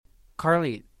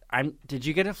Carly, did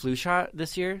you get a flu shot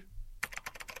this year?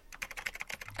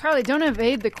 Carly, don't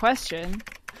evade the question.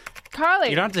 Carly!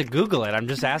 You don't have to Google it. I'm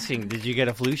just asking, did you get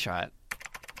a flu shot?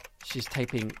 She's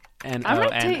typing N-O-N-O-N-O-N-O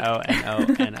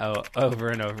over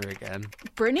and over again.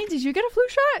 Brittany, did you get a flu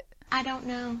shot? I don't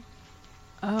know.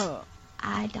 Oh.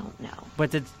 I don't know.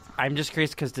 But I'm just curious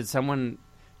because did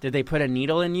they put a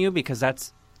needle in you? Because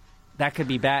that could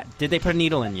be bad. Did they put a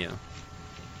needle in you?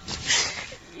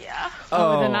 Yeah.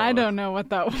 Oh, then I don't know what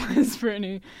that was,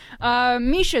 Brittany.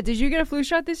 Misha, did you get a flu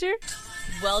shot this year?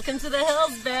 Welcome to the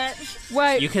hills, bitch.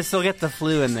 Wait. You can still get the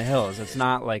flu in the hills. It's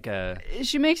not like a...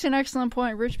 She makes an excellent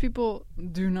point. Rich people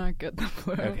do not get the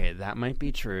flu. Okay, that might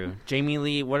be true. Jamie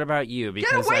Lee, what about you?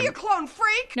 Get away, you clone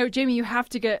freak! No, Jamie, you have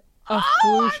to get a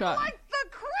flu shot. Like the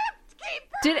Crypt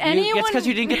Keeper! Did anyone... It's because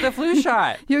you didn't get the flu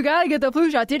shot. You gotta get the flu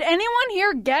shot. Did anyone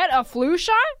here get a flu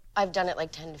shot? I've done it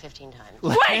like 10 to 15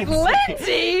 times. Wait,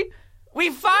 Lindsay! We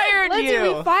fired Lindsay,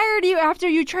 you! we fired you after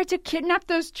you tried to kidnap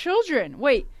those children.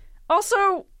 Wait,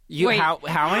 also... Wait, how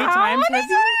many times have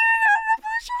you...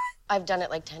 I've done it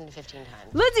like 10 to 15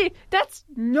 times. Lindsay, that's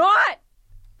not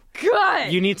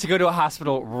good. You need to go to a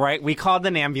hospital right... We called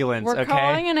an ambulance, We're okay?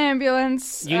 calling an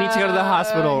ambulance. You need to go to the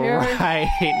hospital here. right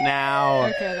now.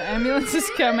 Okay, the ambulance is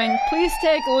coming. Please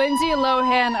take Lindsay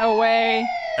Lohan away.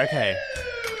 Okay.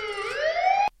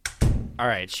 All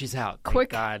right, she's out. Thank Quick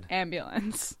God.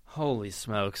 ambulance. Holy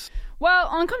smokes. Well,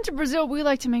 on Come to Brazil, we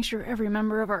like to make sure every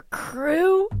member of our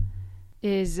crew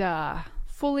is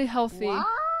fully healthy.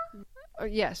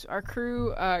 Yes, our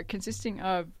crew consisting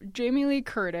of Jamie Lee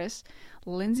Curtis,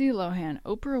 Lindsay Lohan,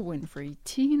 Oprah Winfrey,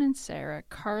 Tegan and Sarah,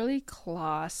 Carly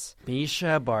Kloss,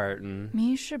 Misha Barton,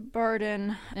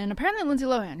 and apparently Lindsay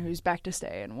Lohan, who's back to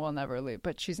stay and will never leave,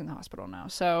 but she's in the hospital now.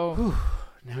 So Whew.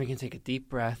 Now we can take a deep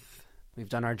breath. We've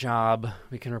done our job.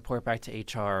 We can report back to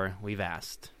HR. We've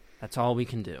asked. That's all we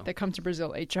can do. the Come to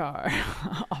Brazil HR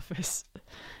office.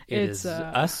 It's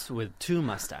us with two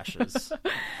mustaches.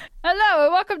 Hello,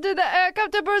 and welcome to the Come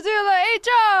to Brazil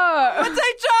HR. What's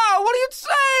HR? What are you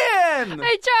saying?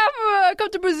 HR for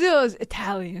Come to Brazil is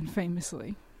Italian,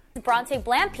 famously. Bronte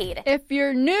Blampede. If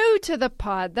you're new to the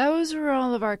pod, those are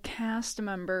all of our cast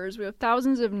members. We have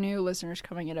thousands of new listeners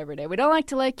coming in every day. We don't like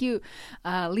to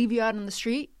leave you out on the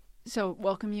street, so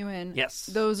welcome you in. Yes.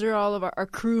 Those are all of our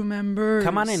crew members.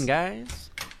 Come on in, guys.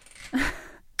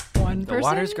 One The person.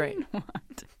 water's great.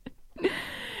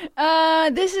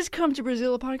 This is Come to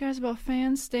Brazil, a podcast about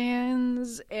fan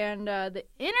stands and the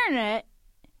internet.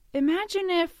 Imagine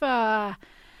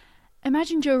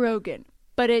Joe Rogan,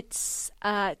 but it's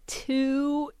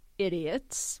two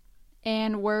idiots,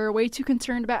 and we're way too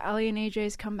concerned about Ali and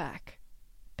AJ's comeback.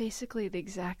 Basically the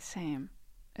exact same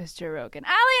as Joe Rogan.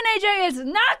 Ali and AJ is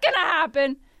not gonna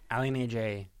happen. Ali and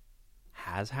AJ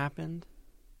has happened,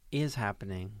 is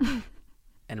happening,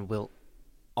 and will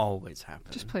always happen.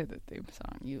 Just play the theme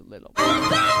song, you little.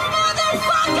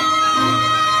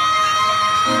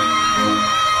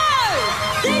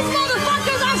 These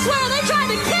motherfuckers, I swear, they tried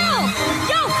to kill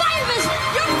your favorite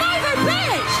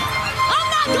bitch. I'm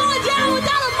not going down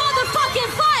without a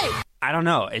motherfucking fight. I don't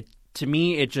know. To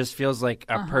me, it just feels like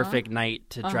a perfect night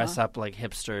to dress up like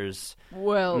hipsters,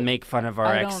 Well, make fun of our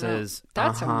I don't exes. know.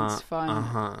 That sounds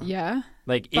fun. Yeah.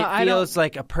 Like, But I it feels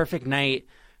like a perfect night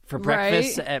for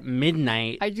breakfast Right. at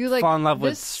midnight. I do like fall in love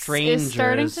with this strangers. Is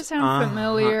starting to sound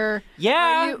familiar.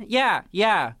 Yeah, Are you-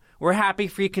 yeah. We're happy,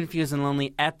 free, confused, and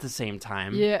lonely at the same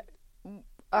time. Yeah.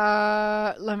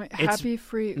 Happy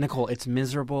free. Nicole, it's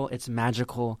miserable. It's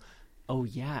magical. Oh,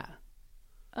 yeah.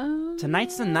 Oh,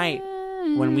 Tonight's the night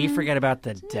when we forget about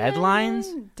the deadlines.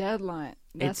 Deadline.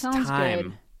 That It's sounds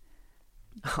time.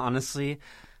 good. Honestly,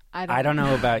 I don't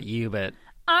know about you, but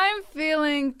I'm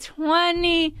feeling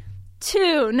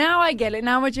 22. Now I get it.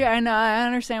 Now I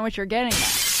understand what you're getting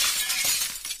at.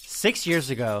 6 years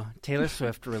ago, Taylor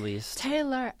Swift released.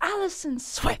 Taylor Allison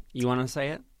Swift. You want to say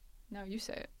it? No, you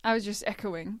say it. I was just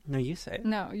echoing. No, you say it.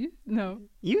 No, you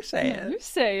You say You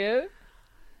say it.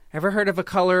 Ever heard of a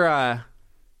color,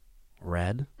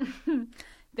 red?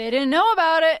 They didn't know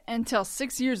about it until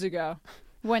 6 years ago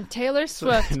when Taylor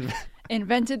Swift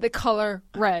invented the color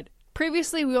red.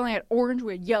 Previously, we only had orange,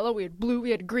 we had yellow, we had blue,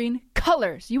 we had green.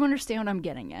 Colors. You understand what I'm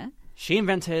getting at? She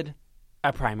invented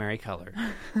a primary color.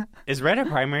 Is red a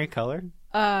primary color?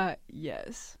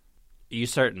 Yes. Are you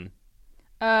certain?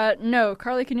 No.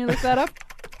 Carly, can you look that up?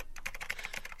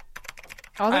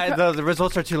 The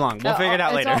results are too long. We'll figure it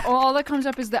out later. All that comes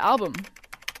up is the album.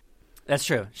 That's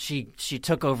true. She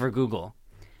took over Google.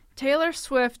 Taylor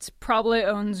Swift probably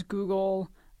owns Google.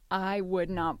 I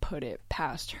would not put it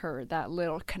past her, that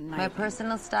little My conniving.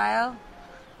 personal style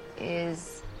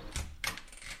is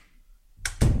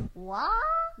What?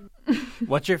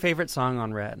 What's your favorite song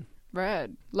on Red?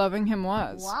 Red. Loving Him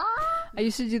Was. What? I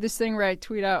used to do this thing where I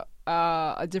tweet out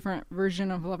a different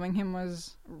version of Loving Him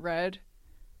Was Red,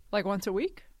 like once a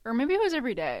week, or maybe it was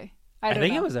every day. I don't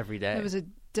think know. it was every day. It was a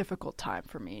difficult time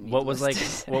for me. What was like? needless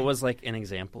to say. What was like an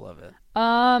example of it?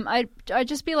 I'd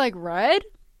just be like, Red?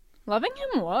 Loving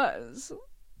Him Was.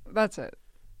 That's it.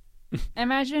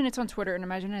 Imagine it's on Twitter, and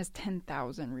imagine it has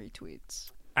 10,000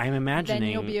 retweets. I'm imagining. Then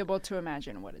you'll be able to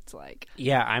imagine what it's like.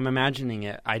 Yeah, I'm imagining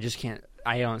it. I just can't.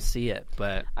 I don't see it,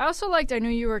 but I also liked I Knew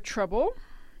You Were Trouble.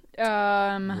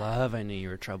 love. I Knew You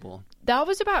Were Trouble. That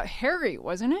was about Harry,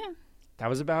 wasn't it? That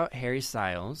was about Harry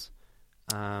Styles.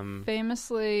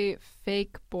 Famously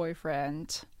fake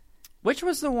boyfriend. Which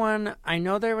was the one? I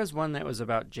know there was one that was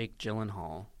about Jake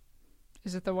Gyllenhaal.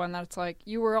 Is it the one that's like,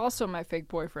 you were also my fake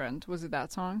boyfriend? Was it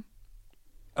that song?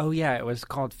 Oh yeah, it was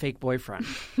called Fake Boyfriend.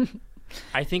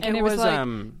 I think And it it was was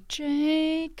like,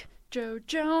 Jake, Joe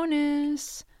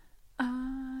Jonas,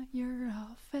 you're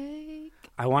all fake.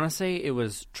 I want to say it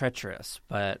was Treacherous,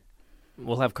 but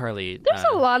we'll have Carly. There's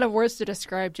a lot of words to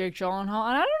describe Jake Gyllenhaal,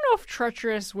 and I don't know if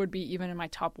treacherous would be even in my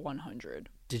top 100.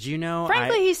 Did you know?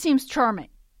 Frankly, he seems charming.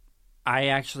 I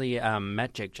actually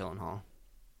met Jake Gyllenhaal.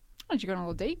 Oh, did you go on a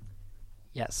little date?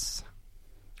 Yes,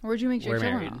 Where'd you meet Jake We're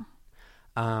Gyllenhaal?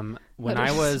 married. When That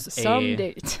I is was some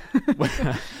date.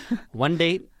 one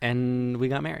date and we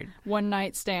got married. One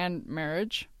night stand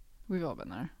marriage. We've all been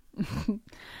there.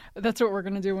 That's what we're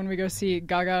going to do when we go see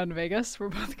Gaga in Vegas. We're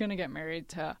both going to get married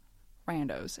to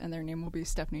randos, and their name will be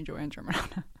Stephanie, Joy, and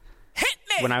Germanata.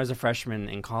 When I was a freshman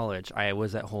in college, I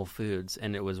was at Whole Foods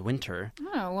and it was winter.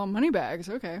 Oh, little money bags.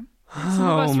 Okay. Some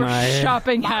Oh of us were my!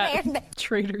 shopping at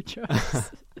Trader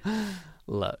Joe's.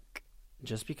 Look,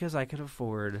 just because I could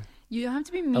afford You don't have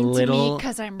to be mean little- to me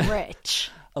because I'm rich.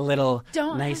 a little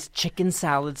Don't- nice chicken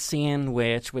salad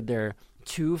sandwich with their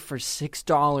 2 for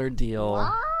 $6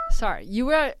 deal. Sorry, you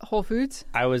were at Whole Foods?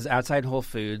 I was outside Whole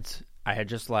Foods. I had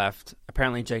just left.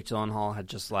 Apparently, Jake Gyllenhaal had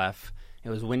just left. It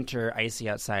was winter, icy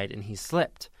outside, and he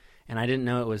slipped. And I didn't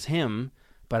know it was him,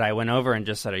 but I went over and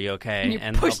just said, "Are you okay?" And you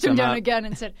and pushed helped him down up. again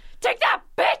and said, "Take that,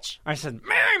 bitch!" I said,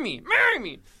 "Marry me, marry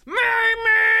me, marry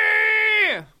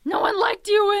me!" No one liked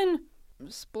you in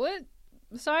Split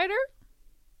Cider?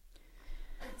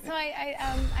 So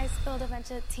I spilled a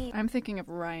bunch of tea. I'm thinking of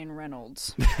Ryan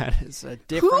Reynolds. That is a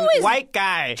different is white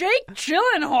guy. Jake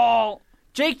Gyllenhaal!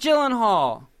 Jake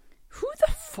Gyllenhaal. Who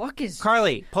the fuck is...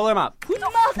 Carly, pull him up. Who the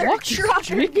Mother fuck is trucker,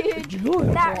 Jake dude.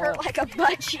 Gyllenhaal? That hurt like a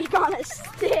butt cheek on a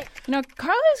stick. You know,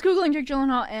 Carly's Googling Jake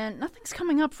Gyllenhaal and nothing's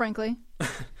coming up, frankly.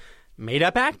 Made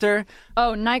up actor.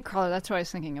 Oh, Nightcrawler, that's what I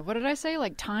was thinking of. What did I say?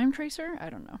 Like Time Tracer? I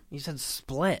don't know. You said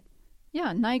Split.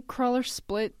 Yeah, Nightcrawler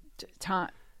Split,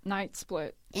 Night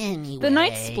Split. Anyways. The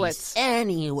Night Splits.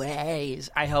 Anyways.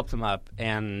 I helped him up,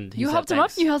 and he You said helped him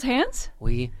up? thanks. You held hands?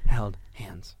 We held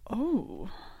hands. Oh,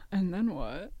 and then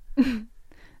what? Then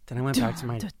I went back to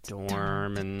my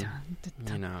dorm and,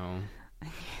 you know.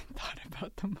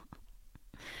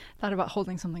 Thought about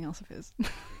holding something else of his.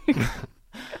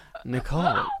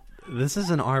 Nicole, this is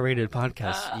an R-rated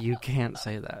podcast. You can't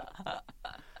say that.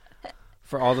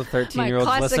 For all the 13-year-olds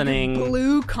My classic listening.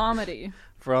 blue comedy.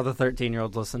 For all the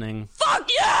 13-year-olds listening. Fuck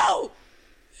you!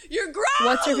 You're gross!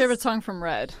 What's your favorite song from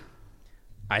Red?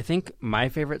 I think my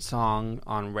favorite song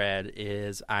on Red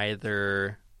is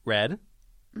either Red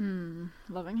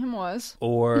Loving Him Was.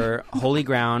 or Holy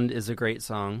Ground is a great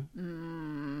song,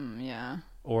 Yeah.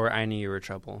 or I Knew You Were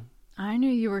Trouble. I Knew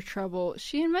You Were Trouble.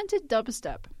 She invented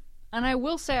dubstep. And I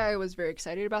will say I was very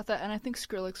excited about that, and I think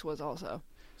Skrillex was also.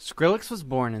 Skrillex was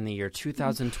born in the year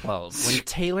 2012 when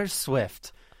Taylor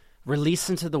Swift released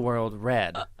into the world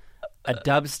Red, a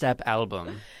dubstep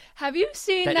album Have you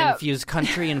seen that that infused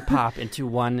country and pop into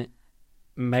one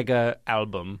mega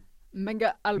album.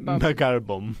 mega album? Mega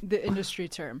album. The industry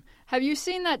term. Have you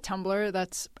seen that Tumblr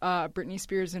that's Britney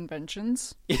Spears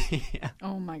Inventions? Yeah.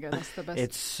 Oh my god, that's the best.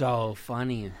 It's so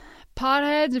funny.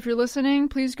 Potheads, if you're listening,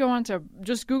 please go on to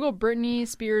just Google Britney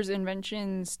Spears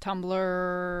Inventions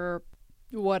Tumblr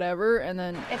whatever, and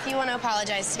then If you want to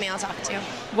apologize to me, I'll talk to you.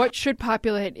 what should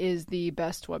populate is the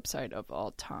best website of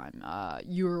all time.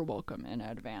 You're welcome in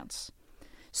advance.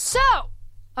 So,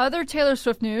 other Taylor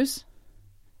Swift news.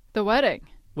 The wedding.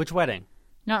 Which wedding?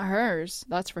 Not hers,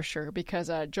 that's for sure,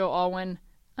 because Joe Alwyn,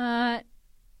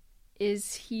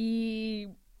 is he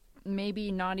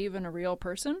maybe not even a real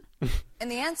person? And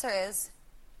the answer is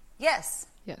yes.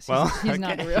 Yes, Well, he's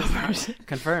not a okay. real person.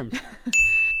 Confirmed.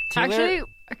 Taylor- Actually,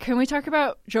 can we talk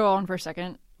about Joe Alwyn for a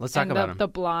second? Let's talk And about him. The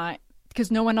blind, because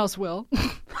no one else will.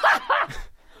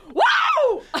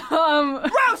 Wow!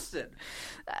 Roasted!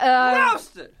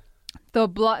 Roasted! The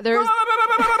blind. There's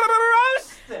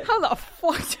How the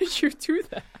fuck did you do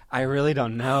that? I really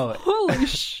don't know. Holy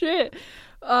shit.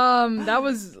 That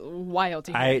was wild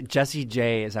to hear. Jessie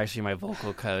J is actually my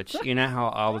vocal coach. You know how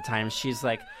all the time she's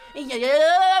like that's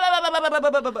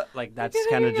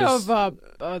kind of just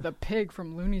of the pig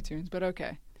from Looney Tunes, but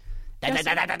okay.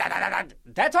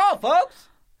 That's all, folks.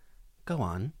 Go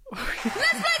on. Let's play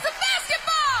some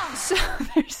basketball! So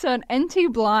there's an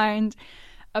NT Blind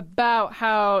about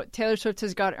how Taylor Swift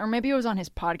has got, or maybe it was on his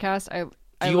podcast.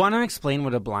 Do you want to explain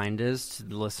what a blind is to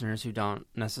the listeners who don't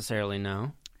necessarily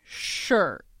know?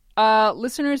 Sure.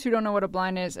 Listeners who don't know what a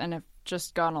blind is and have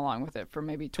just gone along with it for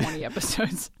maybe 20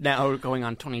 episodes. Now we're going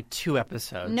on 22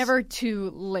 episodes. Never too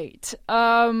late.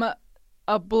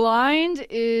 A blind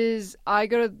is, I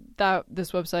go to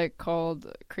this website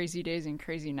called Crazy Days and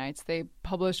Crazy Nights. They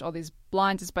publish all these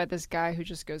blinds. It's by this guy who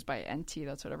just goes by NT.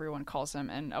 That's what everyone calls him.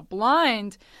 And a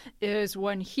blind is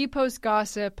when he posts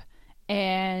gossip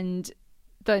and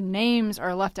the names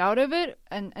are left out of it,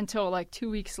 and until like 2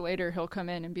 weeks later he'll come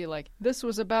in and be like, this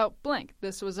was about blank,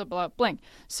 this was about blank.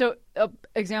 So an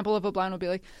example of a blind will be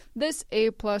like, this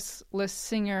A-plus list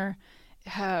singer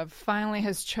finally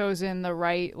has chosen the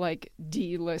right like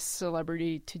D-list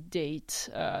celebrity to date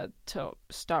to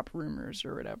stop rumors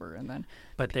or whatever. And then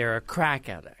but they're a crack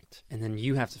addict, and then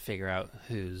you have to figure out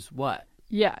who's what.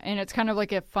 Yeah, and it's kind of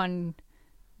like a fun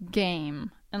game.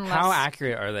 How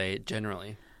accurate are they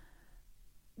generally?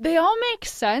 They all make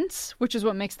sense, which is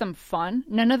what makes them fun.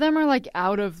 None of them are like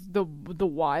out of the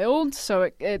wild, so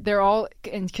they're all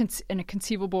in a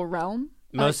conceivable realm.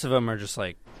 Most of them are just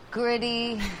like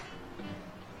Gritty,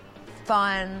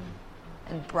 fun,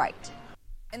 and bright.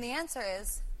 And the answer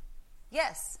is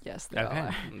yes. Yes, they all okay.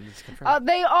 are. It's confirmed.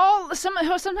 They all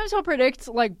sometimes he'll predict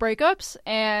like breakups,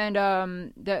 and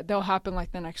they'll happen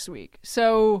like the next week.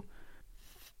 So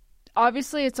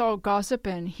obviously it's all gossip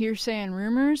and hearsay and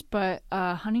rumors, but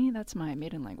honey, that's my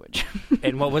maiden language.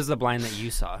 And what was the blind that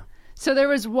you saw? So there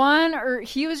was one, or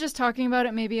he was just talking about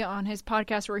it maybe on his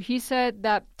podcast, where he said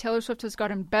that Taylor Swift has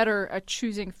gotten better at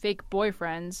choosing fake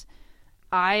boyfriends.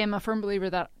 I am a firm believer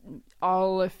that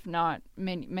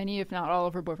many, if not all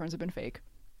of her boyfriends have been fake.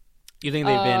 You think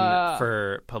they've been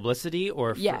for publicity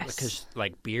or yes. because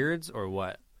like beards or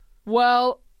what?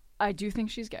 Well, I do think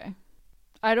she's gay.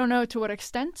 I don't know to what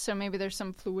extent, so maybe there's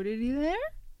some fluidity there.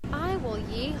 I will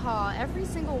yeehaw every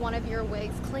single one of your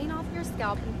wigs, clean off your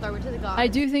scalp, and throw it to the gods. I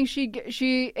do think it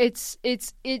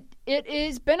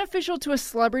is beneficial to a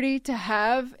celebrity to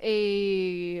have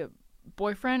a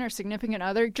boyfriend or significant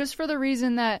other, just for the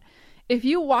reason that if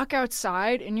you walk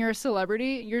outside and you're a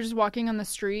celebrity, you're just walking on the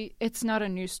street, it's not a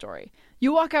news story.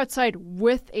 You walk outside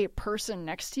with a person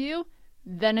next to you,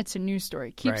 then it's a news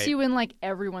story. Keeps you in like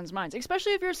everyone's minds,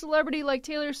 especially if you're a celebrity like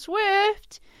Taylor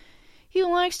Swift. He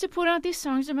likes to put out these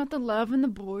songs about the love and the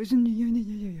boys and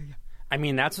I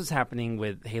mean, that's what's happening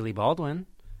with Hailey Baldwin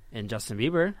and Justin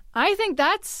Bieber. I think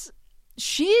the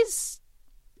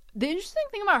interesting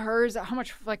thing about her is that how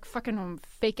much like fucking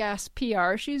fake ass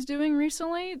PR she's doing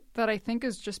recently, that I think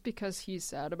is just because he's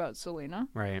sad about Selena.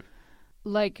 Right.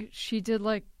 Like she did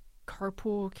like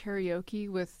carpool karaoke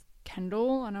with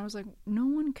Kendall, and I was like, no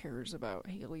one cares about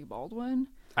Hailey Baldwin.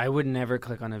 I would never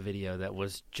click on a video that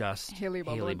was just Hailey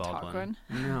Baldwin.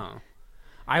 No.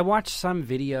 I watched some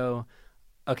video.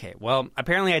 Okay, well,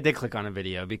 apparently I did click on a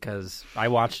video because I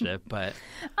watched it, but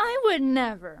I would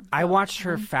never. I watched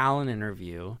her Fallon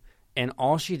interview, and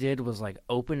all she did was like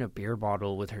open a beer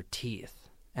bottle with her teeth.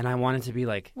 And I wanted to be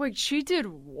like, wait, she did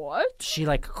what? She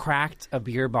like cracked a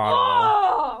beer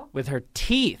bottle with her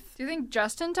teeth. Do you think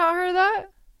Justin taught her that?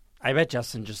 I bet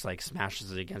Justin just like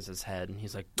smashes it against his head and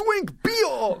he's like, "Drink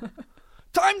beer!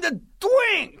 Time to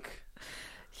drink!"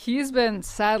 He's been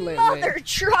sad lately. Mother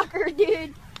trucker,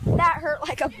 dude. That hurt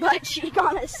like a butt cheek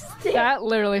on a stick. That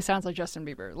literally sounds like Justin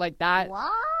Bieber. Like that.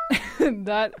 What?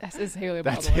 That is Hailey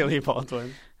Baldwin. That's Hailey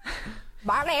Baldwin.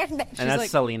 And that's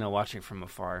like, Selena watching from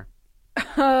afar.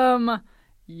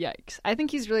 Yikes. I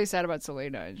think he's really sad about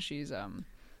Selena, and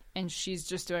she's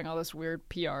just doing all this weird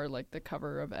PR, like the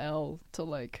cover of Elle, to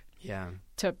like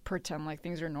to pretend like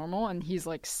things are normal, and he's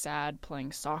like sad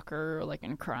playing soccer or like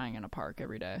and crying in a park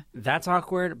every day. That's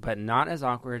awkward, but not as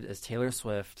awkward as Taylor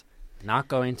Swift not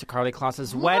going to Karlie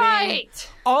Kloss's wedding.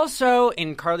 Right. Also,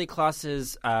 in Karlie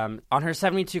Kloss's on her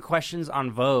 72 questions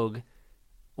on Vogue,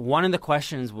 one of the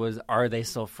questions was, "Are they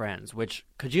still friends?" Which,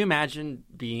 could you imagine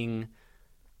being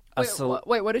a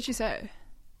wait, what did she say?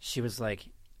 She was like,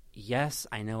 "Yes,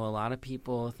 I know a lot of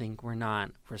people think we're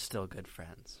not. We're still good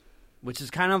friends," which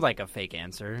is kind of like a fake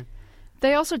answer.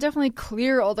 They also definitely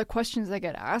clear all the questions that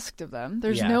get asked of them.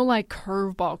 There's no like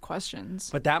curveball questions.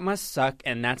 But that must suck,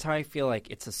 and that's how I feel like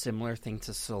it's a similar thing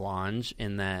to Solange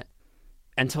in that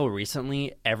until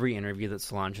recently, every interview that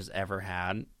Solange has ever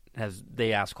had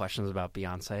they ask questions about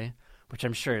Beyonce, which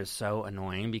I'm sure is so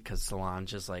annoying because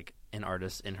Solange is like an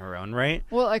artist in her own right.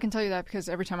 Well, I can tell you that because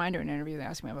every time I do an interview, they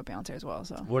ask me about Beyonce as well.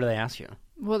 So what do they ask you?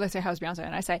 Well, they say, how's Beyonce?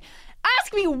 And I say,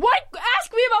 ask me about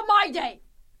my day.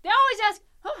 They always ask,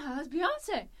 oh, how's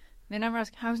Beyonce? They never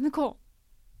ask, how's Nicole?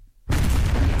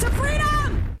 To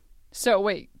freedom! So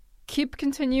wait, keep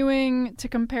continuing to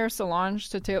compare Solange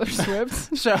to Taylor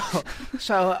Swift.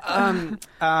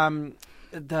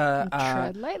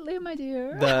 Tread lightly, my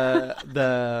dear.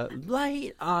 The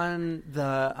light on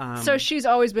the So she's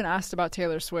always been asked about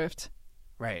Taylor Swift.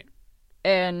 Right.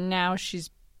 And now she's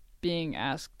being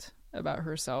asked about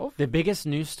herself. The biggest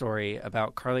news story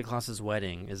about Karlie Kloss's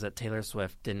wedding is that Taylor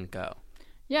Swift didn't go.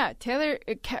 Yeah, Karlie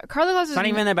Kloss is... It's not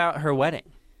even about her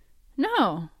wedding.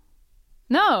 No,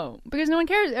 because no one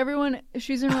cares. Everyone,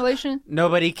 she's in relation.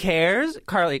 Nobody cares?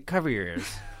 Karlie, cover your ears.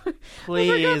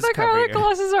 Please Karlie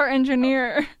Kloss is our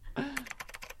engineer.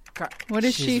 What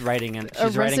is she? She's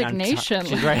resignation.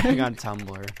 She's writing on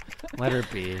Tumblr. Let her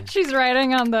be. She's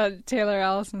writing on the Taylor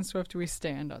Allison Swift We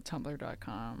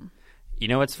Stand.tumblr.com. You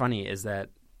know what's funny is that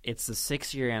it's the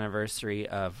 6-year anniversary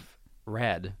of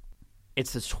Red.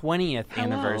 It's the 20th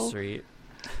anniversary.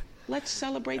 Let's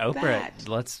celebrate Oprah, that.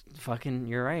 let's fucking,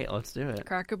 you're right. Let's do it.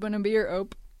 Crack open a beer,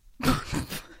 Ope.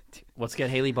 Let's get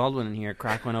Haley Baldwin in here.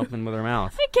 Crack one open with her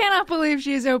mouth. I cannot believe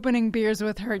she's opening beers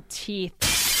with her teeth.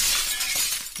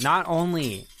 Not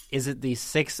only is it the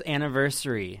 6th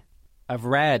anniversary of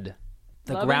Red,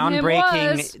 the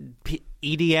groundbreaking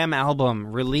EDM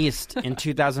album released in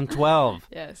 2012.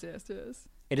 Yes.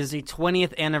 It is the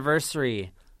 20th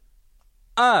anniversary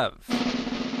of...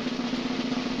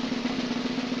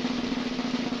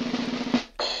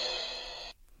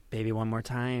 Baby One More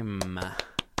Time.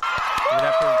 Give it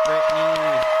up for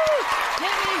Britney.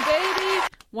 Hit me, baby.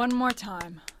 One more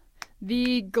time.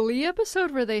 The Glee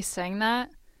episode where they sang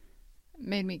that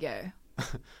made me gay.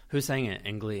 Who sang it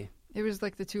in Glee? It was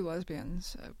like the two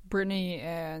lesbians, Brittany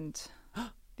and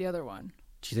the other one.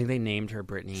 Do you think they named her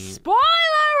Brittany? Spoiler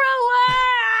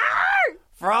alert!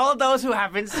 For all of those who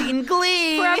haven't seen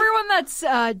Glee. For everyone that's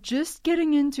just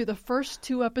getting into the first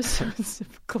 2 episodes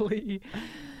of Glee.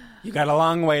 You got a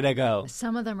long way to go.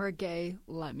 Some of them are gay,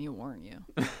 let me warn you.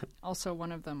 Also,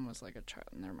 one of them was like a child.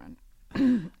 Never mind.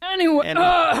 Anyway.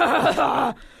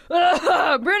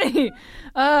 Brittany,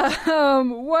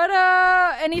 what,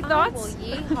 any thoughts?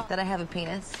 That I have a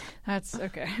penis. That's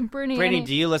okay. Brittany,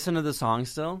 do you listen to the song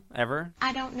still, ever?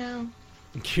 I don't know.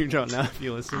 You don't know if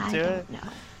you listen to it? I don't know.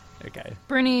 Okay.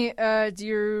 Brittany, do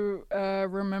you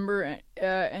remember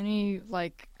any,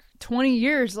 like, 20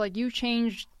 years, like, you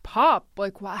changed pop?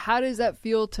 Like, how does that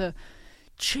feel to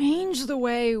change the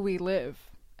way we live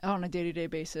on a day-to-day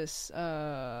basis? Any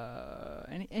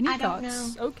I thoughts? don't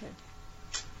know. Okay.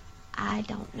 I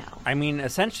don't know. I mean,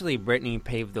 essentially, Britney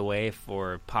paved the way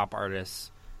for pop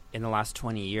artists in the last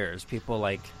 20 years. People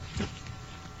like...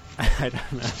 I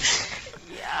don't know.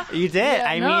 Yeah. You did. Yeah,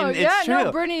 I mean, it's true.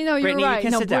 No, Brittany, no, Brittany, you're right. you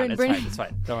can No, sit down. Brittany, It's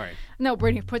fine. Don't worry. No,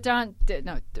 Brittany, put down the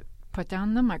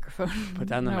microphone. Put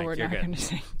down the mic. We're You're not good. Gonna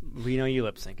sing. We know you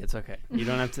lip sync. It's okay. You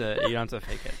don't have to. You don't have to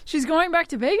fake it. She's going back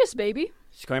to Vegas, baby.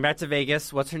 She's going back to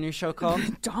Vegas. What's her new show called?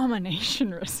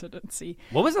 Domination Residency.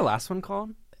 What was the last one called?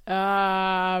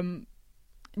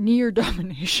 Near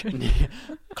domination.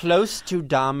 Close to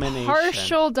domination.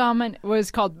 Partial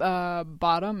was called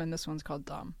bottom, and this one's called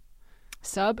dumb.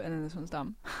 Sub, and then this one's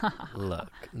dumb. Look,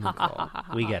 Nicole,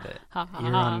 we get it.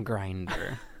 You're on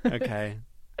Grindr, okay?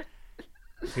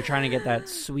 You're trying to get that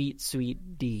sweet,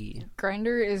 sweet D.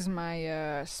 Grindr is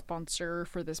my sponsor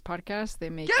for this podcast.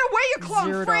 They make Get away, you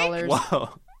clone freak! Whoa.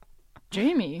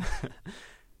 Jamie.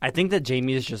 I think that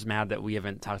Jamie is just mad that we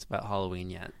haven't talked about Halloween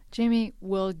yet. Jamie,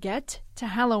 we'll get to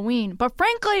Halloween, but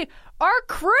frankly, our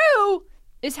crew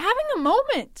is having a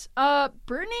moment.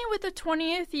 Brittany with the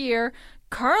 20th year,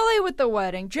 Karlie with the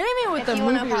wedding, Jamie with the movie If you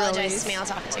want to apologize release. to me, I'll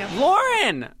talk to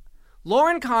you.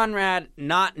 Lauren Conrad,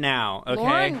 not now, okay?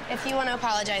 Lauren, If you want to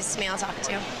apologize to me, I'll talk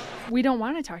to you. we don't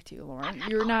want to talk to you, Lauren.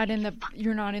 You're not in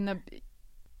the.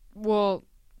 Well,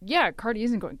 yeah, Cardi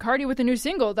isn't going. Cardi with a new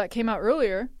single that came out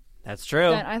earlier. That's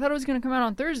true. And I thought it was going to come out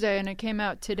on Thursday, and it came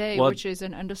out today, Well, which is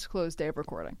an undisclosed day of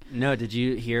recording. No, did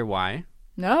you hear why?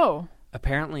 No.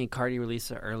 Apparently, Cardi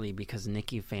released it early because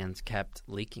Nicki fans kept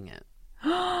leaking it.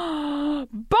 Barbs!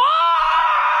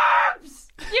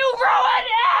 You ruined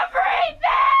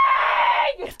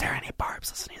everything! If there are any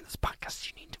Barbs listening to this podcast,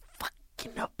 you need to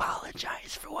fucking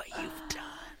apologize for what you've done.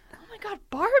 Oh my god,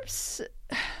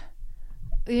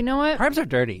 You know what? Carbs are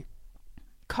dirty.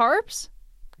 Carbs?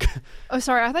 Oh,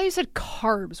 sorry. I thought you said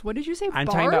carbs. What did you say? I'm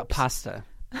talking about pasta.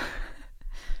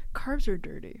 Carbs are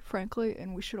dirty, frankly,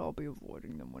 and we should all be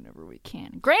avoiding them whenever we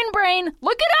can. Grain Brain,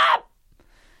 look it up!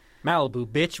 Malibu,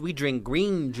 bitch, we drink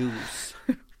green juice.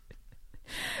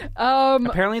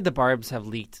 Apparently the Barbs have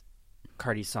leaked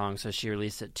Cardi's song, so she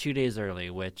released it 2 days early,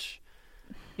 which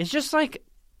is just like,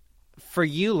 for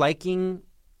you liking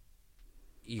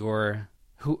your...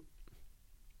 who?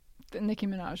 Nicki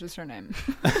Minaj is her name.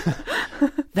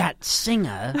 That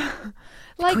singer.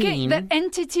 Like queen. the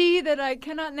entity that I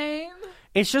cannot name.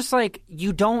 It's just like,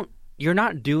 you're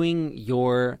not doing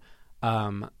your,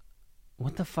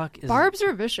 what the fuck is... Barbs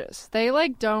are vicious. They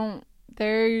like don't,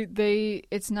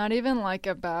 it's not even like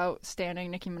about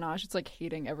standing Nicki Minaj. It's like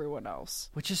hating everyone else.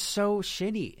 Which is so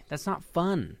shitty. That's not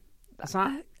fun. That's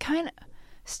not... Kind of...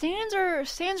 Stands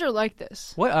are like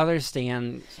this. What other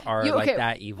stands are like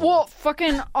that evil? Well,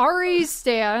 fucking Ari's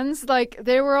stands, like,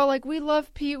 they were all like, we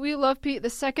love Pete, we love Pete. The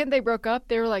second they broke up,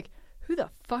 they were like, who the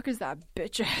fuck is that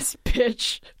bitch-ass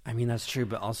bitch? I mean, that's true,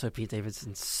 but also Pete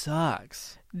Davidson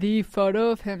sucks. The photo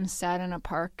of him sat in a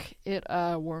park, it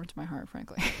warmed my heart,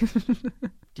 frankly.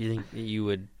 Do you think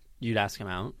you'd ask him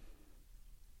out?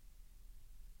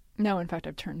 No, in fact,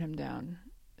 I've turned him down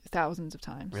thousands of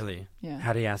times. Really? Yeah.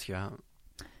 How did he ask you out?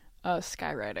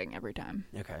 Skywriting every time.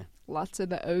 Okay. Lots of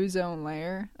the ozone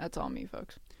layer. That's all me,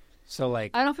 folks. So,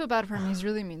 like... I don't feel bad for him. He's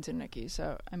really mean to Nicki,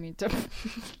 so, I mean...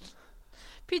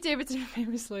 Pete Davidson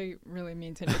famously really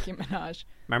mean to Nicki Minaj.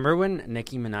 Remember when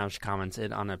Nicki Minaj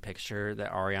commented on a picture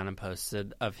that Ariana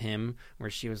posted of him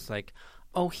where she was like,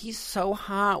 oh, he's so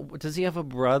hot. Does he have a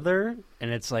brother?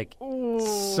 And it's like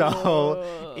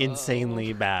so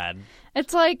insanely bad.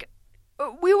 It's like...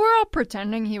 We were all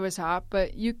pretending he was hot,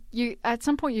 but you at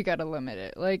some point you gotta limit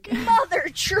it. Like, Mother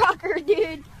trucker,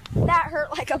 dude. That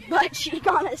hurt like a butt cheek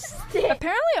on a stick.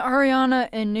 Apparently Ariana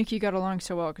and Nicki got along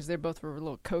so well because they both were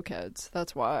little cokeheads.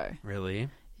 That's why. Really?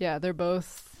 Yeah, they're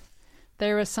both...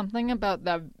 There was something about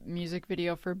that music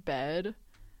video for Bed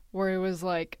where it was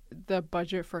like the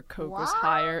budget for coke was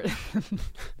higher.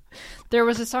 There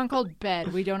was a song called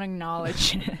Bed. We don't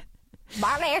acknowledge it.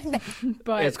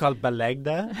 But it's called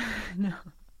Balegda? No.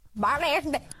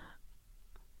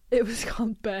 It was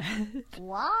called Bed.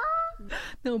 What?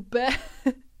 No, Bed.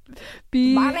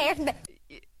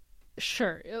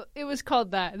 Sure, it was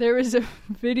called that. There was a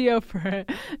video for it,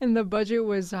 and the budget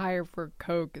was higher for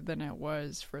coke than it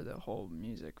was for the whole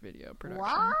music video production.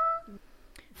 What?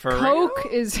 For coke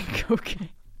real? is cocaine.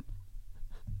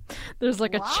 There's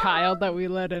like a child that we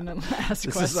let in and ask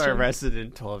This questions. is our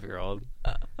resident 12-year-old.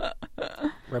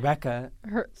 Rebecca,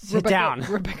 sit down.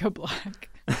 Rebecca Black.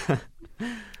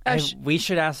 We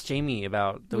should ask Jamie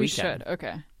about the weekend. We should,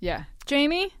 okay. Yeah.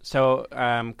 Jamie? So,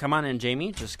 come on in,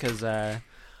 Jamie, just because...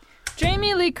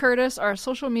 Jamie Lee Curtis, our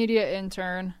social media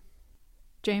intern.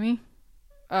 Jamie?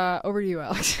 Over to you,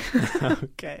 Alex.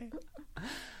 Okay.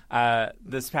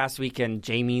 This past weekend,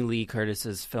 Jamie Lee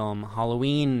Curtis's film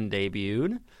Halloween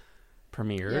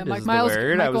premiered. Yeah, is the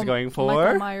word I was going for.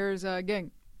 Michael Myers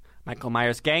gang. Michael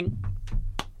Myers gang.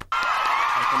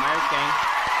 Michael Myers gang.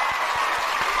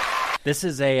 This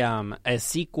is a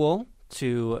sequel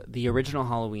to the original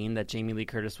Halloween that Jamie Lee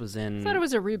Curtis was in. I thought it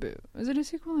was a reboot. Is it a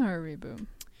sequel or a reboot?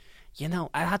 You know,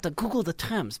 I have to Google the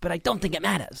terms, but I don't think it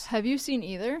matters. Have you seen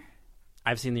either?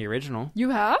 I've seen the original.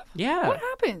 You have? Yeah. What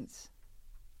happens?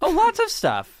 Oh, lots of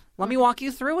stuff. Let me walk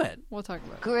you through it. We'll talk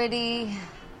about it. Gritty,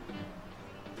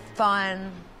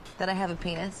 fun, that I have a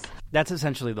penis. That's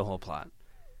essentially the whole plot.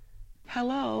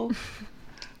 Hello.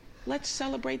 Let's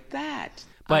celebrate that.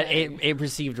 But it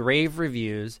received rave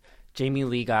reviews. Jamie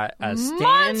Lee got a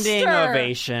standing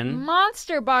ovation.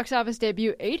 Monster box office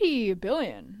debut, $80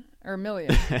 billion or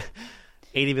million.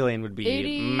 80 billion would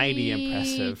be mighty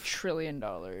impressive. $80 trillion.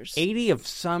 80 of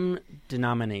some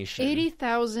denomination.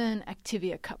 80,000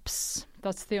 Activia cups.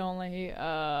 That's the only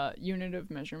unit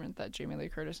of measurement that Jamie Lee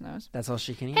Curtis knows. That's all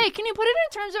she can eat? Hey, can you put it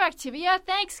in terms of Activia?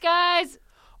 Thanks, guys.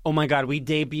 Oh my god, we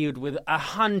debuted with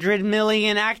 100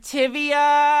 million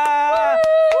Activia!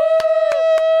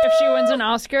 If she wins an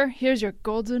Oscar, here's your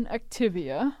golden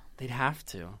Activia. They'd have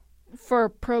to.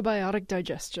 For probiotic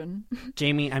digestion.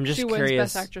 Jamie, I'm just she curious. She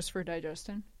wins Best Actress for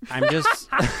digestion. I'm just...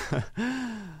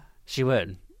 She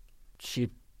would.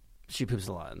 She poops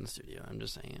a lot in the studio. I'm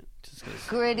just saying it. Just 'cause.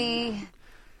 Gritty.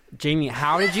 Jamie,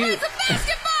 how did you...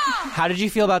 How did you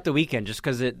feel about the weekend? Just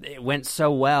because it went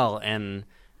so well and...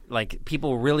 Like,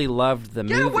 people really loved the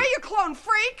movie. Get away, you clone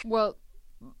freak! Well,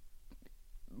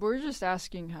 we're just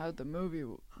asking how the movie...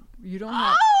 You don't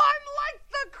have... Oh, I'm like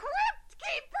the Crypt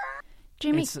Keeper!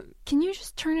 Jamie, can you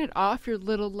just turn it off, your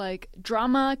little, like,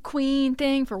 drama queen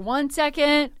thing for 1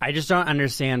 second? I just don't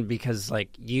understand because, like,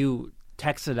 you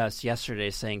texted us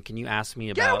yesterday saying, can you ask me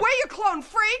about... Get away, you clone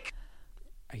freak!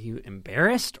 Are you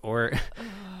embarrassed or...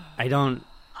 I don't...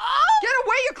 Get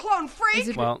away, you clone freak!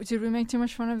 Did we make too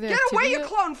much fun of the Get activity? away, you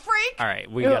clone freak! All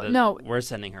right, we gotta... No. We're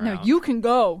sending her No, out. you can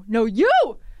go. No, you!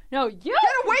 No, you!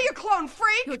 Get away, you clone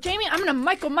freak! Yo, Jamie, I'm gonna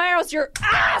Michael Myers your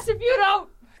ass if you don't...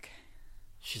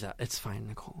 She's out. It's fine,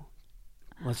 Nicole.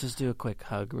 Let's just do a quick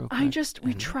hug real quick.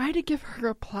 We try to give her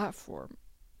a platform.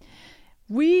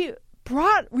 We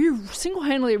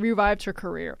single-handedly revived her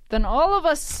career. Then all of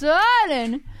a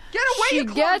sudden, she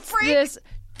gets this,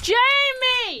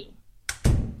 Jamie!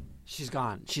 She's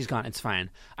gone. It's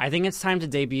fine. I think it's time to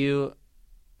debut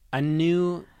a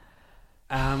new...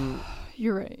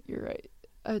 You're right.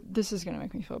 This is going to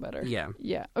make me feel better. Yeah.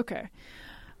 Yeah, okay.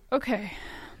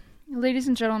 Ladies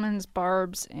and gentlemen,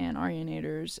 Barbs and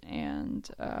Arianators and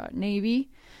Navy,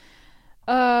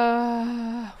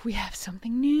 we have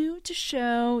something new to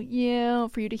show you,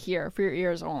 for you to hear, for your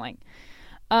ears only.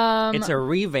 It's a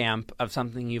revamp of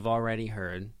something you've already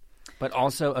heard, but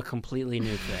also a completely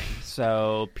new thing.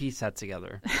 So piece that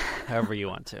together however you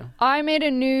want to. I made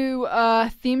a new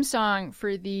theme song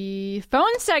for the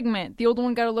phone segment. The old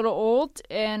one got a little old,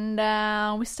 and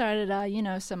we started,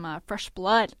 some fresh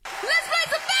blood. Let's play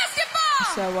some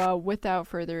basketball! So without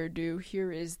further ado,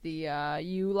 here is the,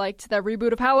 you liked that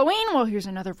reboot of Halloween? Well, here's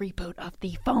another reboot of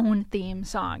the phone theme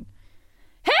song.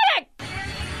 Hit it!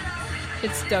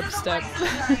 It's dubstep.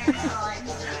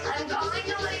 I'm calling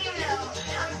to let you know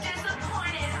how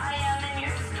disappointed I am in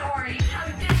your story. How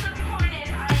disappointed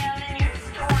I am in your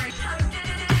story. How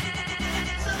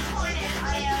disappointed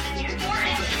I am in your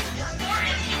story.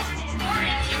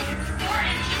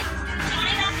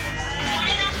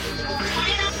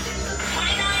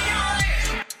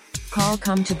 Call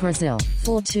come to Brazil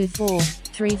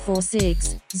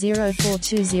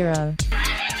 424-346-0420.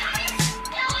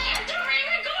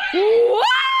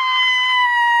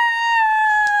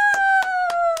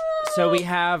 So we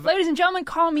have... Ladies and gentlemen,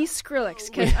 call me Skrillex,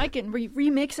 because I can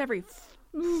remix every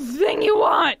thing you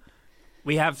want.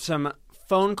 We have some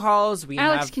phone calls.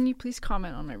 Alex, can you please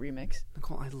comment on my remix?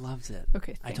 Nicole, I loved it.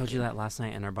 Okay, I told you that last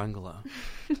night in our bungalow.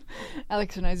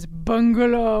 Alex and I's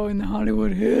bungalow in the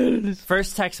Hollywood Hills.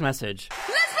 First text message.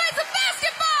 Let's play some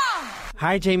basketball!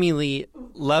 Hi, Jamie Lee.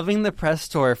 Loving the press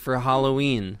tour for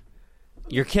Halloween.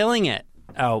 You're killing it.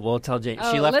 Oh, we'll tell Jamie.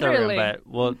 She left literally. the room, but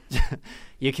we'll...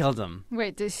 You killed him.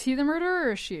 Wait, is he the murderer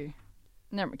or is she?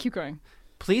 Never. Keep going.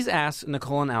 Please ask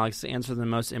Nicole and Alex to answer the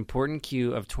most important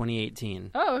cue of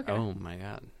 2018. Oh, okay. Oh my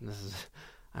God,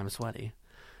 I'm sweaty.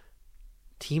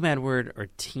 Team Edward or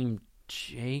Team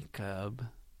Jacob?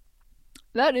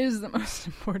 That is the most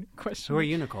important question. Who are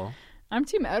you, Nicole? I'm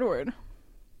Team Edward.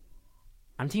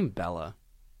 I'm Team Bella.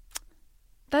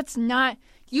 That's not.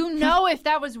 You know, if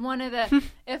that was one of the.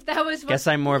 If that was. Guess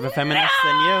I'm more of a feminist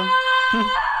than you.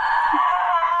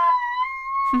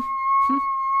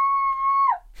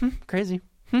 Crazy.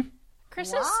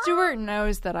 Kristen Stewart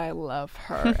knows that I love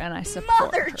her and I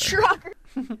support her. Mother trucker.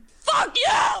 Fuck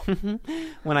you!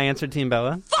 When I answered Team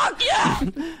Bella. Fuck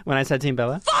you! When I said Team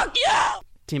Bella. Fuck you!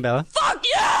 Team Bella. Fuck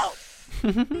you!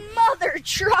 Mother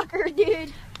trucker,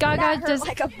 dude. Gaga does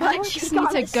like a Alex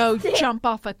butt need to go jump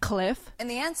off a cliff. And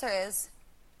the answer is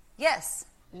yes.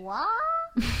 What?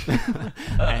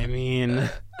 I mean,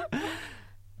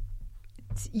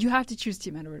 You have to choose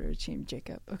Team Edward or Team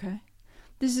Jacob, okay?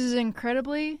 This is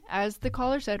incredibly, as the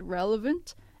caller said,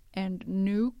 relevant and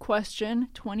new question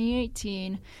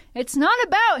 2018. It's not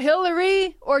about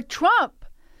Hillary or Trump.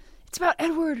 It's about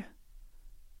Edward.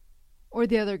 Or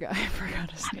the other guy. I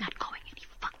forgot his name. I'm not going any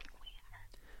fucking where.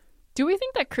 Do we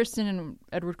think that Kristen and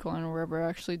Edward Cullen were ever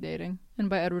actually dating? And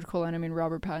by Edward Cullen, I mean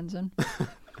Robert Pattinson.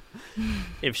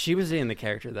 if she was in the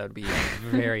character, that would be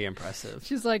very impressive.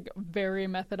 She's like very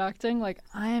method acting. Like,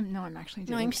 I'm actually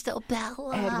dating I'm still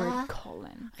Bella. Edward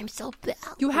Cullen. I'm still Bella.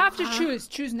 You have to choose.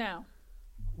 Choose now.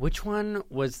 Which one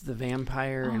was the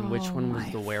vampire and which one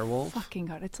was the werewolf? Fucking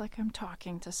God. It's like I'm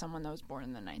talking to someone that was born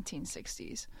in the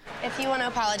 1960s. If you want to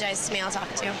apologize to me, I'll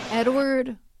talk to you.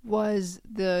 Edward was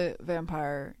the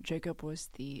vampire. Jacob was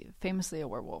famously a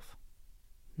werewolf.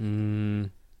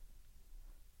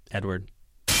 Edward.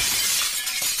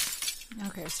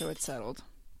 Okay, so it's settled.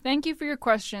 Thank you for your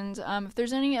questions. If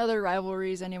there's any other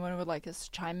rivalries anyone would like us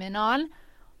to chime in on,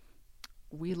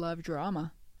 we love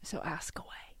drama, so ask away.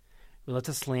 We love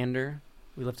to slander.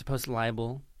 We love to post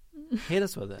libel. Hit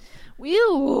us with it.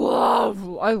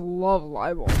 I love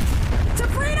libel. To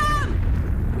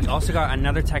freedom! We also got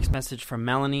another text message from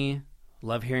Melanie.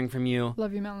 Love hearing from you.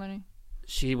 Love you, Melanie.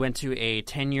 She went to a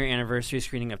 10-year anniversary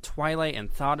screening of Twilight and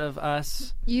thought of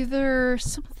us. Either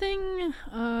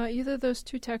those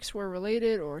two texts were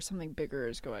related or something bigger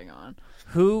is going on.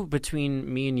 Who,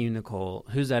 between me and you, Nicole,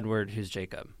 who's Edward, who's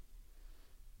Jacob?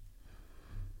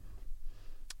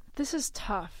 This is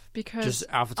tough because Just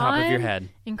off the top of your head.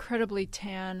 Incredibly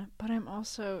tan, but I'm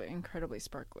also incredibly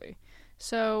sparkly.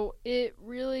 So it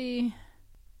really...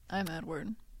 I'm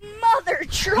Edward. Mother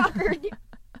trucker.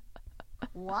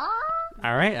 What?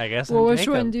 All right, I guess Well, I'm which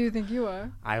Jacob. one do you think you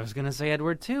are? I was going to say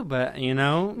Edward too, but, you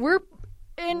know. We're...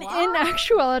 In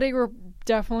actuality, we're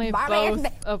definitely both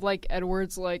of, like,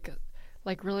 Edward's, like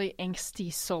really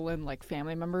angsty, sullen, like,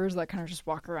 family members that kind of just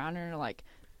walk around and are like,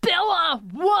 Bella,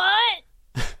 what?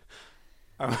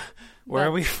 Where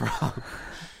are we from?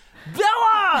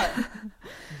 Bella!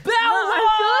 I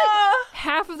feel like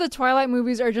half of the Twilight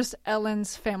movies are just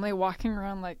Ellen's family walking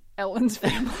around like Ellen's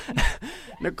family.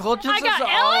 Nicole just I got is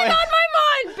Ellen on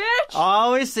my mind, bitch!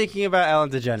 always thinking about Ellen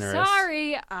DeGeneres.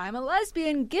 Sorry, I'm a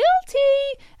lesbian. Guilty!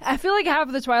 I feel like half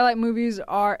of the Twilight movies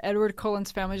are Edward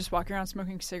Cullen's family just walking around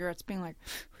smoking cigarettes being like,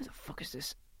 who the fuck is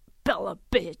this Bella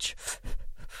bitch?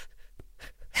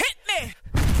 Hit me!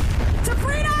 To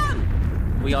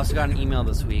freedom! We also got an email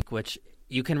this week, which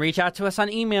you can reach out to us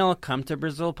on email,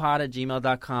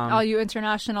 cometobrazilpod@gmail.com. All you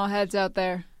international heads out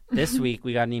there. This week,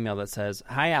 we got an email that says,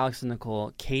 Hi, Alex and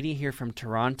Nicole. Katie here from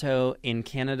Toronto in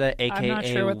Canada, a.k.a. I'm not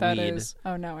sure what that Weed. is.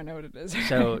 Oh, no, I know what it is.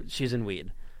 So, she's in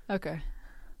Weed. Okay.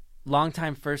 Long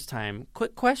time, first time.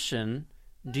 Quick question.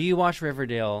 Do you watch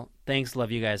Riverdale? Thanks, love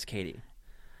you guys, Katie.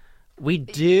 We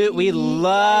do. We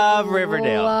love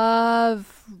Riverdale.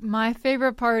 My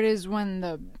favorite part is when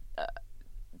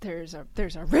there's a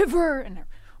river and it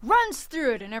runs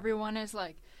through it and everyone is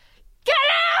like, get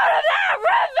out of that river!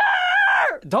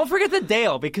 Don't forget the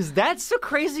Dale, because that's the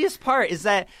craziest part. Is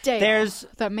that Dale, there's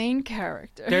the main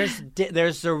character. There's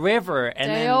the river, and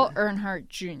Dale then Earnhardt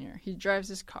Jr. He drives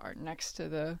his car next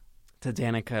to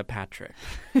Danica Patrick.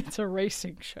 It's a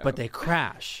racing show, But they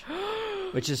crash,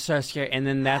 which is so scary. And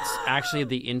then that's actually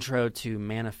the intro to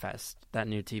Manifest, that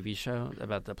new TV show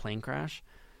about the plane crash.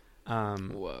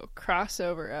 Whoa,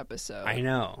 crossover episode. I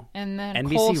know. And then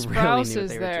NBC Cole really Sprouse knew what is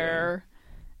they were there,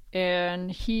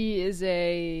 and he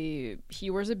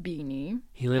wears a beanie.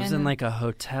 He lives in like a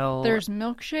hotel. There's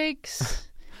milkshakes.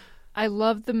 I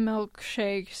love the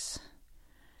milkshakes.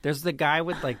 There's the guy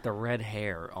with like the red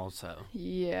hair also.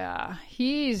 Yeah,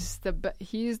 he's the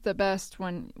best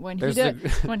when There's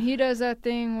when he does that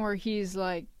thing where he's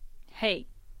like, "Hey,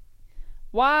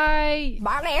 why?"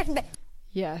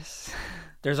 Yes.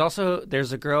 There's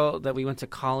a girl that we went to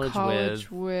college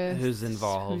with who's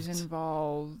involved.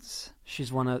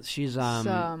 She's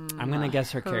I'm gonna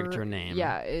guess her character name.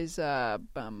 Yeah, is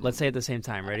Let's say it at the same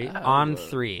time. Ready? On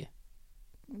 3.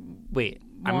 Wait,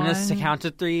 I'm gonna count to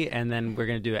 3, and then we're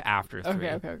gonna do it after 3.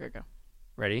 Okay, go.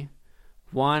 Ready?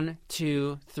 1,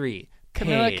 2, 3.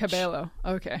 Camila Paige. Cabello.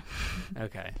 Okay.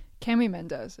 Okay. Cami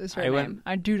Mendes is her name.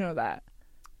 I do know that.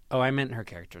 Oh, I meant her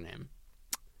character name.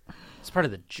 It's part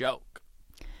of the joke.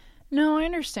 No, I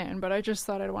understand, but I just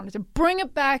thought I wanted to bring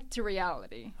it back to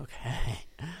reality. Okay.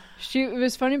 It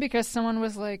was funny because someone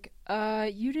was like,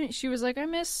 you didn't, she was like,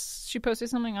 she posted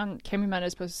something Cami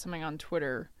Mendes posted something on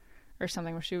Twitter or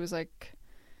something where she was like,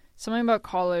 something about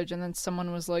college, and then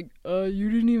someone was like,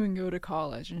 you didn't even go to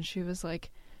college. And she was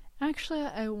like, actually,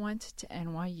 I went to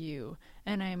NYU,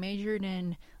 and I majored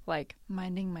in, like,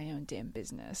 minding my own damn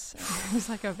business. And it was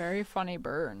like a very funny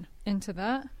burn into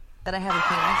that. That I have a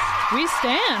penis. We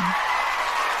stand.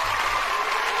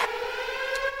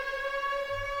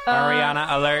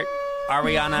 Ariana alert.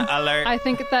 Ariana alert. I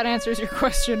think that answers your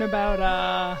question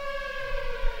about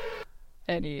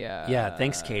any. Yeah,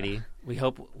 thanks, Katie. We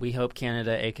hope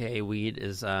Canada, aka Weed,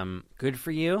 is good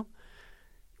for you.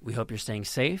 We hope you're staying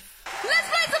safe. Let's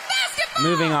play some basketball!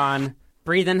 Moving on.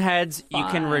 Breathing heads, you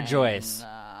can rejoice.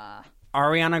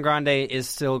 Ariana Grande is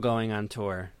still going on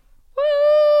tour.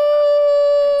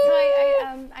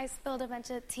 I spilled a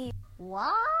bunch of tea.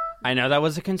 What? I know that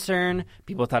was a concern.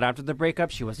 People thought after the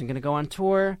breakup she wasn't going to go on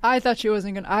tour. I thought she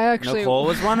wasn't going to. I actually. Nicole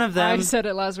was one of them. I said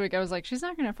it last week. I was like, she's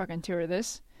not going to fucking tour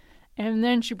this. And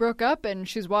then she broke up and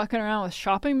she's walking around with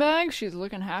shopping bags. She's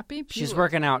looking happy. She's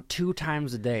working out 2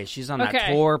 times a day. She's on that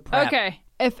tour prep. Okay.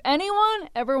 If anyone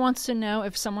ever wants to know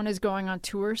if someone is going on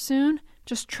tour soon,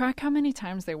 just track how many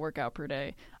times they work out per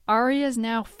day. Ari is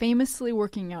now famously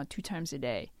working out 2 times a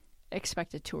day.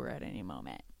 Expect a tour at any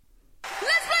moment.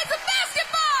 Let's play some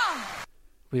basketball!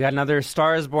 We got another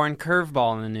Star is Born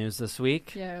curveball in the news this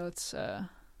week. Yeah, let's,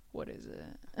 what is it?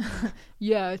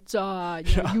 Yeah, it's,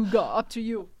 you go, up to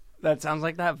you. That sounds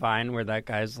like that Vine where that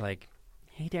guy's like,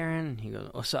 hey, Darren. And he goes,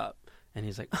 what's up? And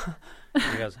he's like, and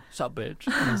he goes, "Sup, bitch?"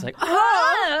 And he's like,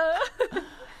 I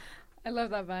love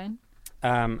that vine.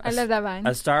 I love that vine.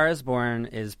 A Star Is Born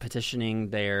is petitioning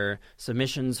their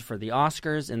submissions for the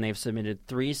Oscars, and they've submitted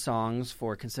 3 songs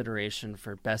for consideration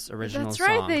for Best Original Song.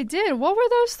 That's right, they did. What were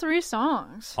those 3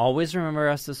 songs? Always Remember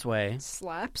Us This Way.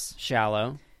 Slaps.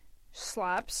 Shallow.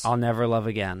 Slaps. I'll Never Love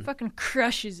Again. Fucking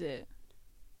crushes it.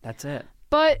 That's it.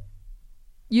 But,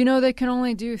 you know, they can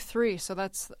only do 3, so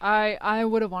that's... I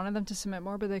would have wanted them to submit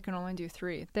more, but they can only do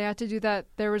 3. They had to do that.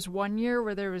 There was one year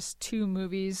where there was 2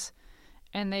 movies,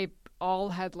 and they all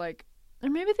had, like... Or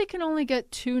maybe they can only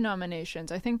get 2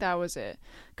 nominations. I think that was it.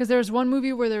 Because there was one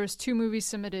movie where there was 2 movies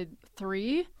submitted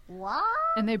 3. What?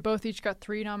 And they both each got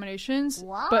 3 nominations.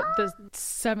 What? But the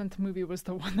 7th movie was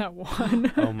the one that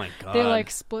won. Oh, my God. They, like,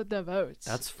 split the votes.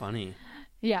 That's funny.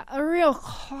 Yeah, a real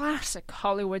classic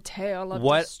Hollywood tale of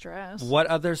distress. What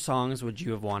other songs would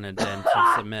you have wanted them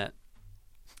to submit?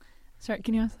 Sorry,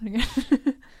 can you ask that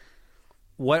again?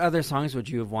 What other songs would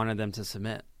you have wanted them to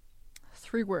submit?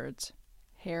 3 words.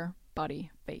 Hair, body,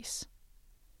 face.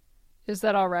 Is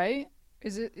that all right?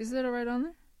 Is that all right on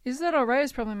there? Is That All Right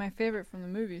is probably my favorite from the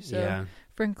movie. So, yeah.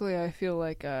 Frankly, I feel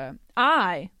like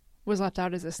I was left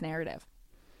out as this narrative.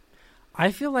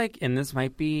 I feel like, and this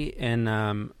might be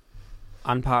an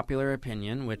unpopular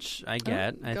opinion, which I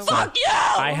get. It's Fuck you!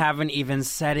 I haven't even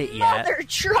said it yet. Mother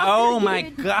trucker, oh my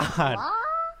dude. God!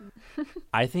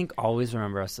 I think Always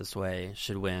Remember Us This Way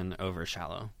should win over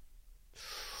Shallow.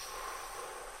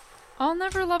 I'll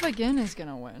Never Love Again is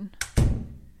gonna win.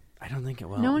 I don't think it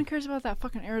will. No one cares about that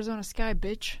fucking Arizona Sky,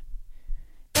 bitch.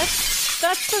 That's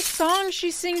the song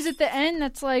she sings at the end.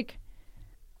 That's like,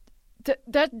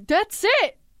 that's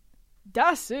it.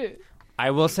 That's it.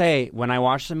 I will say, when I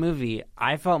watched the movie,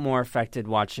 I felt more affected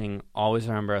watching Always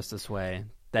Remember Us This Way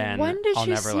than When did I'll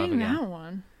she Never Love sing Again. that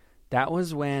one? That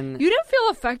was when You didn't feel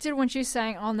affected when she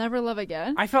sang "I'll Never Love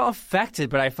Again"? I felt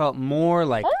affected, but I felt more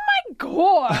like. Oh my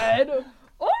god!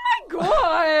 Oh my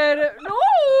god! No!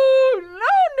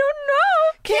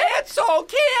 Cancel!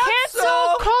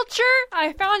 Cancel culture!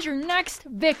 I found your next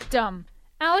victim,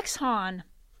 Alex Hahn.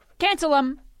 Cancel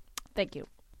him. Thank you.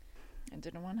 I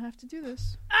didn't want to have to do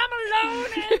this. I'm alone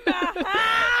in my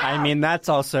house. I mean, that's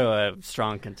also a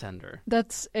strong contender.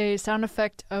 That's a sound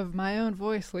effect of my own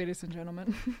voice, ladies and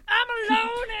gentlemen. I'm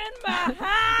alone in my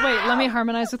house. Wait, let me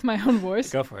harmonize with my own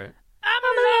voice. Go for it. I'm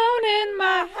alone in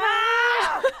my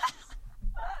house.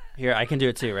 Here, I can do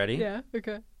it too. Ready? Yeah,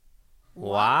 okay.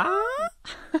 What?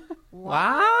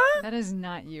 What? That is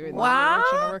not you in the What?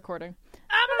 original recording.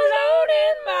 I'm alone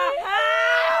in my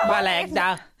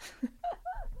house.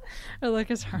 I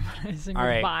like us harmonizing All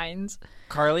with right. vines.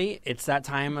 Carly, it's that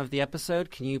time of the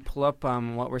episode. Can you pull up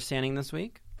what we're standing this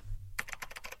week?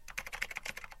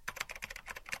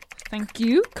 Thank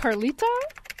you, Carlita. All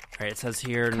right, it says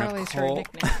here, Carly's her Nicole.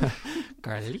 nickname.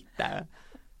 Carlita.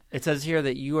 It says here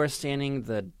that you are standing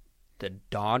the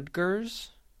Dodgers.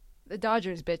 The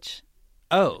Dodgers, bitch.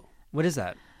 Oh, what is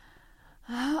that?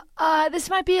 This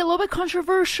might be a little bit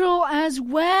controversial as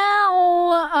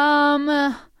well.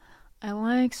 I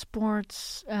like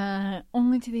sports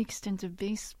only to the extent of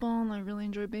baseball, and I really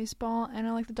enjoy baseball, and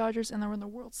I like the Dodgers, and they're in the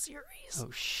World Series.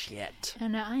 Oh, shit.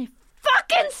 And I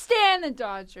fucking stand the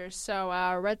Dodgers. So,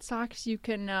 Red Sox, you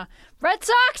can... Red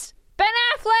Sox, Ben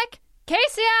Affleck,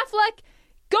 Casey Affleck,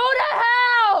 go to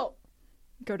hell!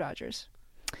 Go Dodgers.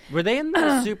 Were they in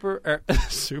the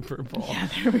Super Bowl? Yeah,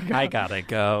 there we go. I gotta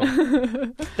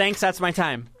go. Thanks, that's my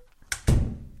time.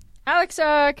 Alex,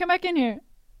 come back in here.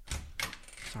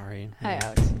 Sorry. Hi,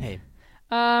 Alex. Hey.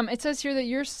 It says here that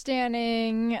you're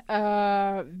standing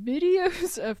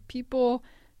videos of people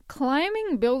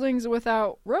climbing buildings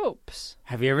without ropes.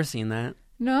 Have you ever seen that?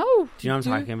 No. Do you know what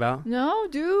I'm talking about? No,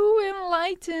 do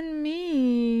enlighten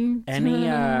me. Any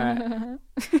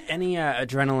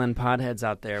adrenaline podheads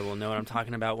out there will know what I'm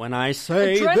talking about when I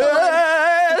say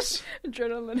this.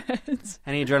 Adrenaline heads.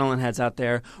 Any adrenaline heads out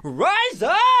there, rise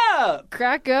up!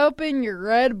 Crack open your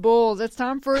Red Bulls. It's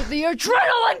time for the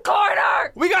Adrenaline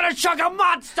Corner! We gotta chuck a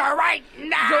monster right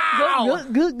now!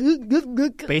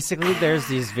 Basically, there's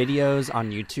these videos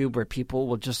on YouTube where people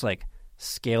will just like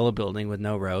scale a building with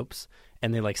no ropes,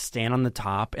 and they like stand on the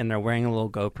top, and they're wearing a little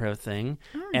GoPro thing,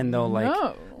 and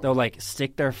they'll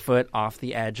stick their foot off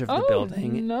the edge of the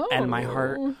building, and my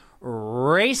heart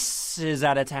races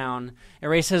out of town. It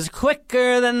races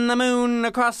quicker than the moon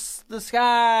across the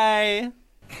sky.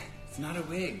 It's not a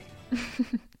wig.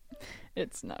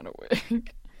 It's not a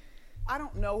wig. I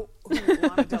don't know who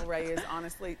Lana Del Rey is,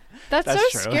 honestly. That's so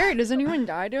true. scary. Does anyone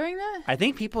die doing that? I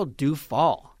think people do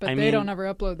fall. But they don't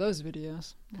ever upload those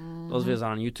videos. Those videos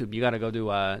are on YouTube. You got to go do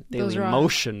Those Daily are on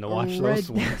Motion to watch those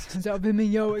ones.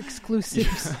 Vimeo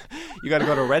exclusives. You got to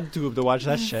go to RedTube to watch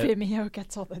that shit. Vimeo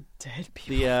gets all the dead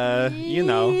people. You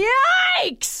know.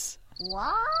 Yikes!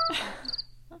 What?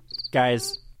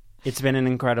 Guys, it's been an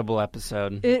incredible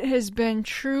episode. It has been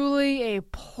truly a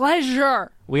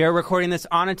pleasure. We are recording this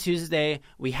on a Tuesday.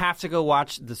 We have to go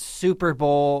watch the Super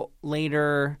Bowl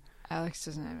later. Alex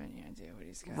doesn't have any idea what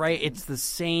he's got. Right, it's the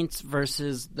Saints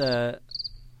versus the...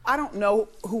 I don't know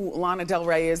who Lana Del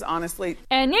Rey is, honestly.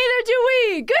 And neither do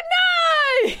we.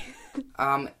 Good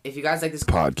night! If you guys like this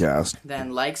podcast,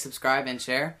 then like, subscribe, and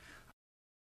share.